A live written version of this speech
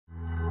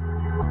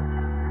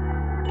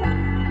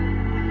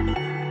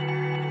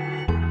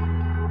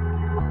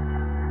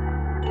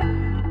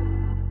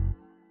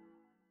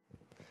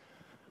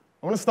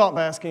I want to start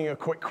by asking you a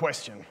quick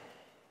question.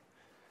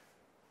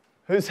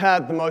 Who's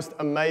had the most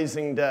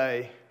amazing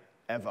day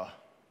ever?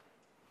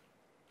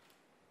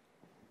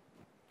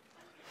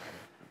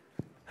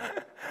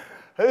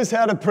 Who's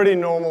had a pretty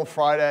normal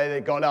Friday?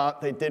 They got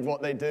up, they did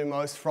what they do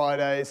most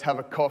Fridays, have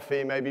a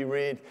coffee, maybe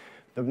read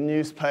the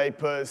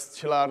newspapers,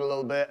 chill out a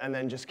little bit, and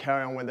then just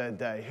carry on with their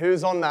day.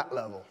 Who's on that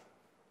level?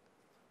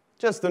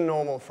 Just a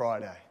normal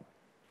Friday.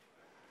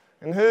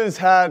 And who's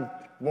had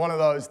one of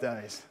those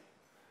days?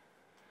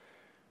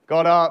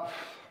 Got up,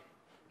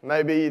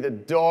 maybe the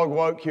dog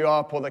woke you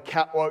up or the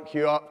cat woke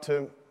you up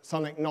to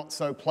something not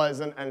so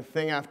pleasant, and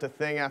thing after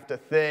thing after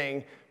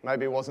thing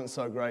maybe wasn't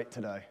so great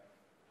today.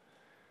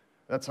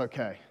 That's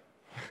okay.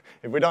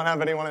 If we don't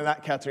have anyone in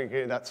that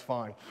category, that's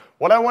fine.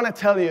 What I want to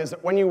tell you is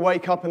that when you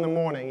wake up in the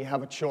morning, you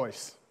have a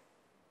choice.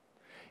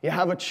 You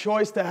have a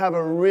choice to have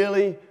a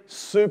really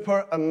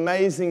super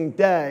amazing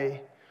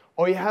day,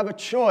 or you have a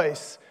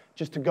choice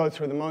just to go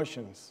through the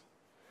motions.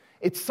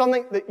 It's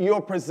something that you're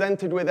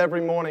presented with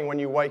every morning when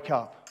you wake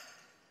up.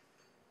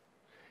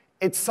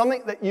 It's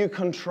something that you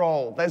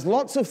control. There's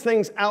lots of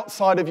things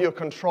outside of your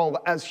control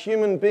that as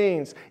human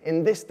beings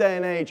in this day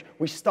and age,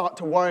 we start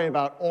to worry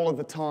about all of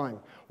the time.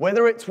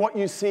 Whether it's what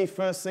you see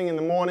first thing in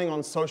the morning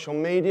on social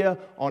media,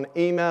 on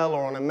email,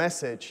 or on a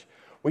message,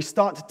 we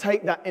start to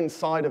take that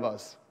inside of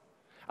us.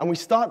 And we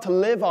start to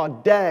live our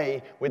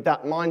day with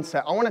that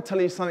mindset. I want to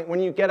tell you something. When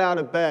you get out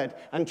of bed,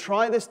 and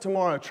try this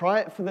tomorrow,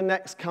 try it for the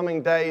next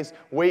coming days,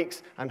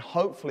 weeks, and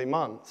hopefully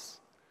months.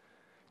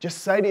 Just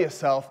say to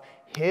yourself,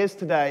 here's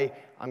today,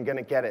 I'm going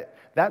to get it.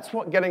 That's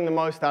what getting the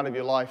most out of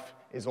your life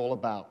is all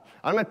about.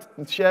 I'm going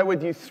to share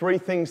with you 3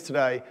 things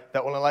today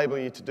that will enable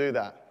you to do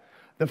that.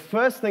 The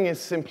first thing is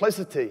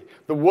simplicity.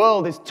 The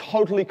world is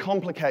totally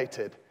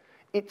complicated.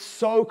 It's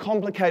so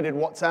complicated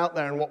what's out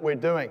there and what we're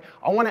doing.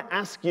 I want to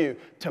ask you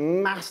to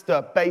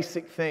master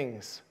basic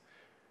things.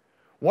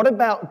 What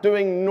about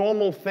doing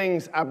normal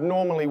things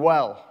abnormally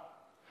well?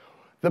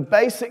 The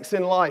basics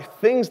in life,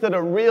 things that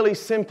are really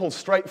simple,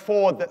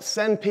 straightforward, that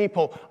send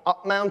people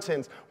up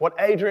mountains. What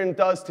Adrian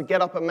does to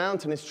get up a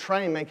mountain is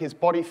train, make his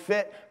body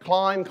fit,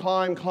 climb,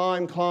 climb,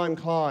 climb, climb,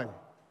 climb.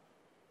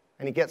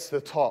 And he gets to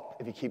the top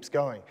if he keeps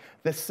going.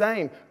 The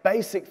same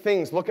basic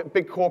things. Look at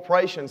big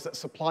corporations that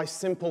supply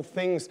simple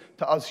things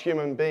to us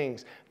human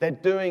beings. They're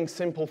doing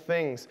simple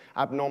things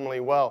abnormally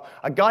well.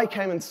 A guy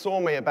came and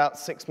saw me about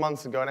 6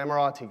 months ago, an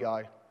Emirati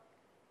guy.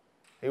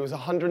 He was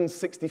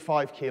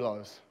 165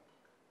 kilos,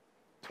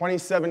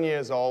 27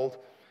 years old,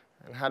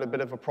 and had a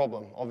bit of a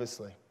problem,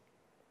 obviously.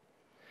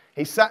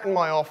 He sat in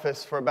my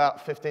office for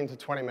about 15 to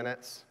 20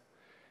 minutes,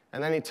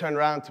 and then he turned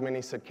around to me and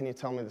he said, "Can you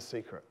tell me the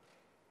secret?"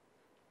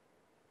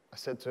 I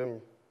said to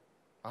him,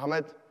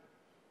 "Ahmed,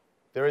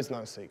 there is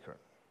no secret."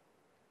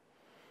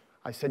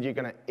 I said, "You're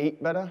going to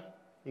eat better,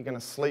 you're going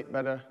to sleep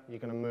better, you're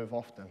going to move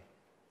often.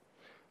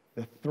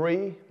 The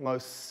 3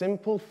 most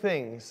simple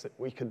things that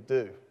we could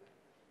do,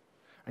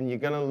 and you're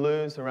going to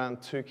lose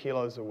around 2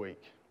 kilos a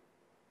week."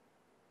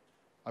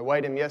 I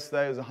weighed him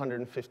yesterday, it was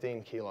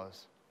 115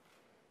 kilos.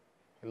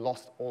 He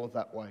lost all of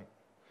that weight.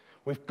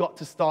 We've got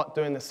to start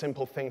doing the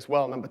simple things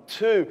well. Number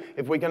 2,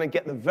 if we're going to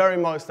get the very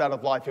most out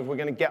of life, if we're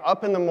going to get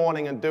up in the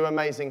morning and do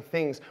amazing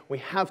things, we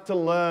have to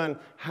learn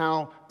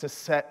how to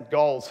set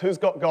goals. Who's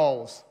got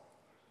goals?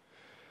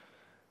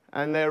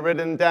 And they're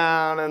written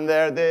down, and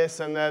they're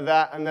this, and they're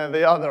that, and they're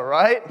the other,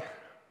 right?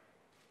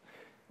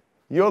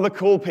 You're the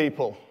cool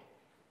people.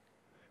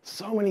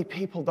 So many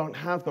people don't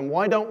have them.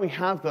 Why don't we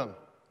have them?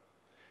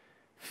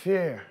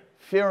 Fear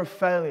of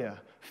failure,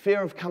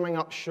 fear of coming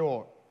up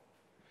short.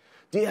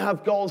 Do you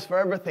have goals for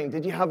everything?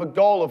 Did you have a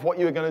goal of what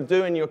you were going to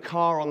do in your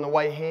car on the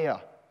way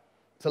here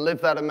to live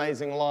that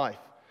amazing life?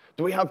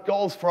 Do we have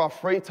goals for our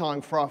free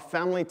time, for our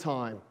family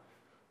time,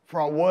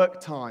 for our work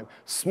time?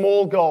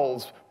 Small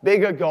goals,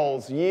 bigger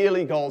goals,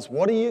 yearly goals.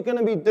 What are you going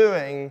to be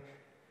doing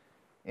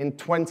in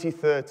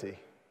 2030?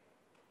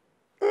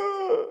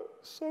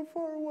 So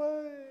far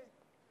away.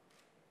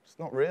 It's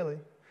not really.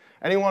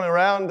 Anyone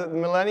around at the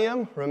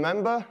millennium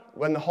remember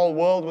when the whole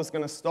world was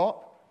going to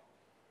stop?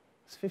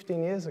 It's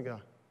 15 years ago.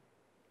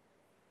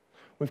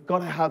 We've got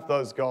to have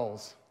those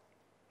goals.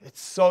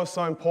 It's so,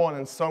 so important,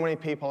 and so many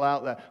people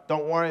out there.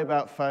 Don't worry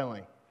about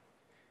failing.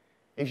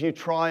 If you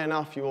try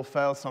enough, you will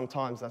fail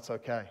sometimes. That's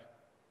okay.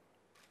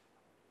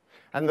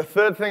 And the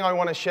third thing I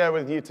want to share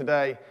with you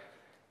today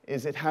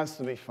is it has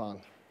to be fun.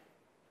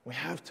 We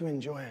have to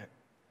enjoy it.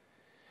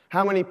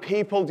 How many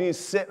people do you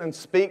sit and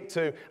speak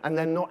to and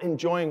they're not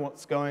enjoying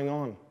what's going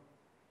on?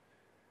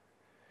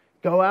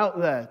 Go out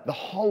there. The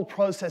whole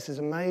process is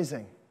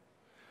amazing.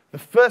 The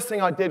first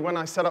thing I did when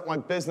I set up my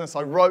business,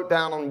 I wrote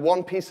down on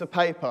one piece of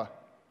paper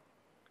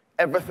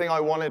everything I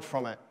wanted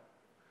from it.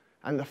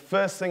 And the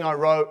first thing I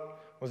wrote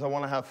was I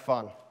want to have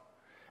fun.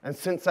 And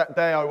since that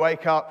day, I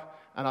wake up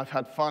and I've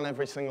had fun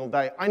every single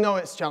day. I know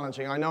it's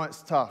challenging. I know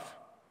it's tough.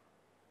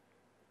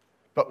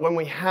 But when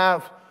we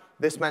have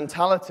this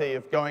mentality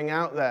of going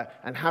out there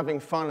and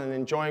having fun and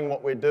enjoying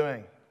what we're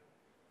doing,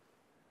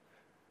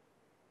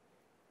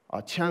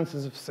 our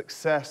chances of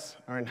success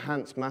are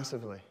enhanced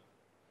massively.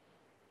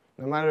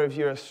 No matter if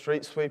you're a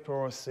street sweeper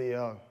or a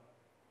CEO,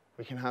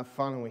 we can have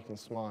fun and we can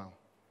smile.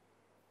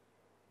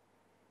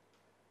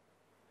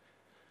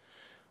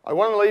 I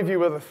want to leave you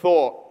with a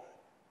thought.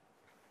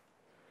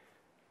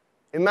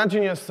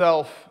 Imagine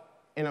yourself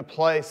in a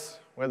place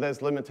where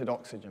there's limited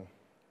oxygen.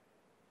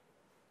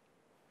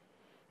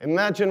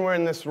 Imagine we're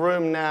in this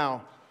room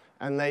now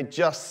and they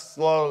just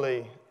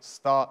slowly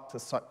start to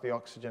suck the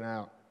oxygen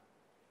out.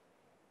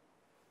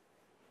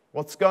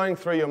 What's going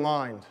through your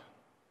mind?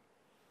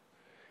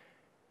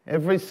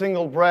 Every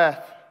single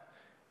breath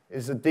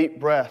is a deep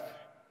breath.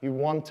 You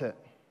want it.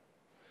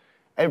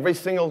 Every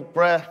single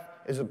breath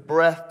is a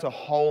breath to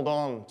hold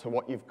on to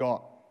what you've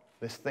got,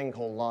 this thing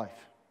called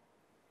life.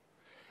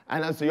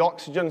 And as the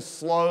oxygen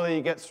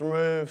slowly gets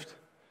removed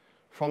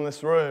from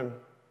this room,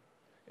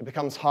 it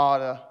becomes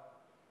harder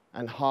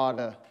and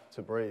harder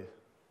to breathe.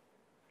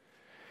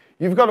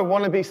 You've got to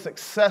want to be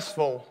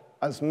successful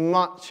as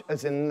much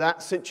as in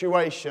that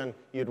situation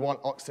you'd want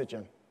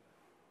oxygen.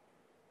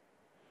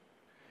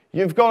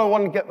 You've got to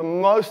want to get the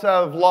most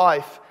out of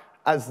life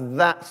as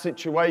that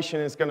situation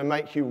is going to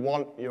make you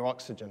want your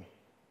oxygen.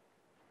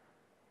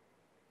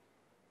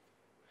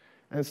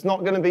 And it's not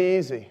going to be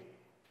easy.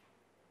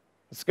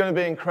 It's going to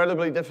be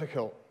incredibly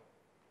difficult.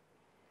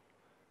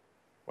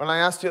 When I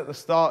asked you at the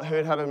start who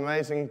had an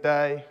amazing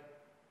day,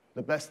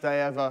 the best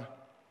day ever,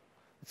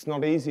 it's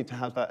not easy to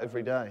have that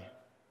every day.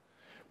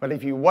 But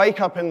if you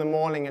wake up in the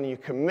morning and you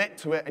commit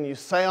to it and you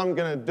say, I'm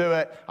going to do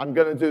it, I'm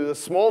going to do the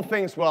small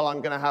things well, I'm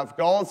going to have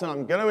goals and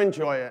I'm going to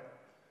enjoy it,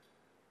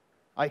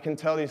 I can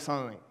tell you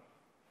something.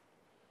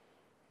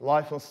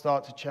 Life will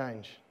start to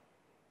change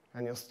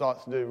and you'll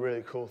start to do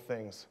really cool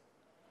things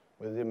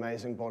with the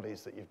amazing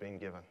bodies that you've been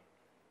given.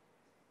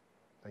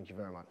 Thank you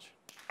very much.